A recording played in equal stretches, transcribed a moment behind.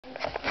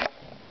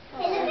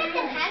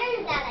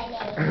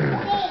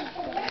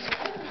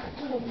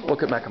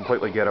Look at my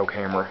completely ghetto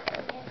camera.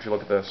 If you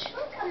look at this.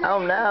 Oh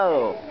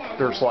no.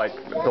 There's like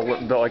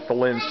the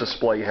lens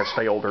display has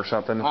failed or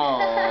something.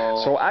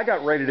 Oh. So I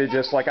got ready to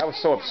just I was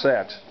so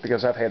upset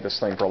because I've had this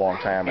thing for a long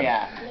time and,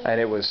 Yeah. and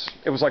it was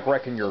like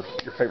wrecking your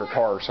favorite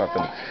car or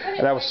something.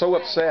 And I was so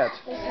upset.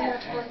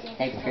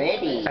 Hey,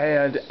 pretty.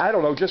 And I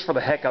don't know, just for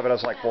the heck of it, I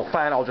was like, well,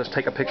 fine, I'll just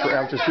take a picture. And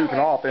I was just goofing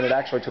off, and it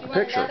actually took a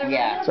picture.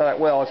 Yeah. So I thought,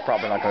 well, it's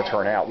probably not going to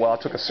turn out. Well, I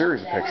took a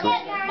series of pictures,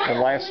 and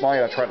last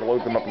night I tried to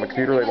load them up on the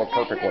computer. They look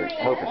perfect.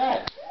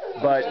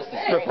 But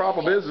the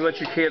problem is that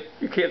you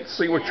can't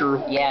see what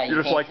you're. Yeah.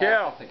 You're just like,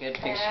 yeah. It's a good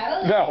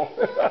picture. No.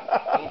 You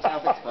can tell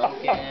if it's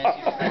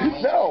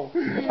focused. No,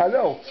 I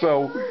know.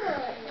 So.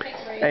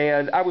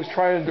 And I was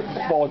trying to,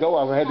 a while ago,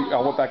 I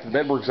went back to the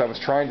bedroom because I was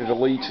trying to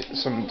delete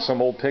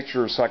some old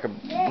pictures so I could,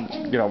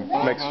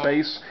 make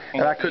space.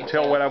 And I couldn't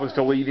tell what I was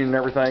deleting and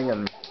everything.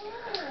 And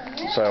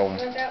so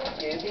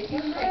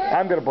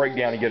I'm going to break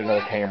down and get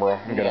another camera.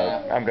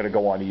 I'm gonna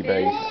go on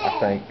eBay, I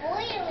think,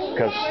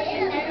 because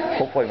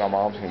hopefully my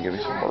mom's going to give me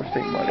some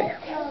birthday money.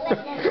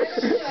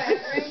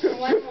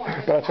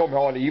 But I told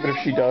Melanie, even if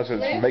she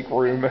doesn't, make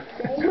room.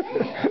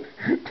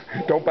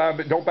 Don't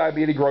buy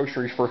me any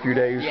groceries for a few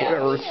days.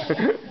 Yeah.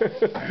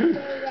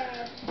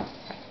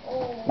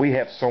 We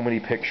have so many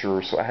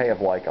pictures. I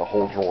have like a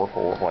whole drawer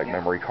full of like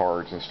memory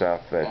cards and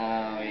stuff that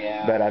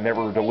I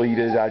never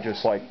deleted. I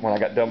just when I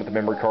got done with the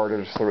memory card, I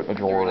just threw it in the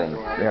drawer and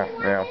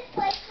yeah.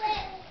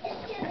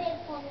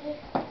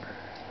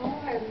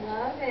 Oh, I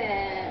love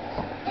it.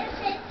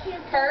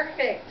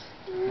 Perfect.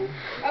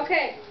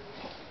 Okay.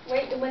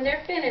 Wait, when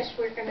they're finished,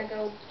 we're gonna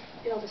go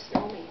build a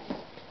snowman.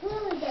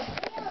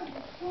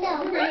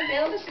 No. We're going to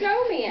build a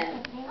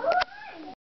snowman.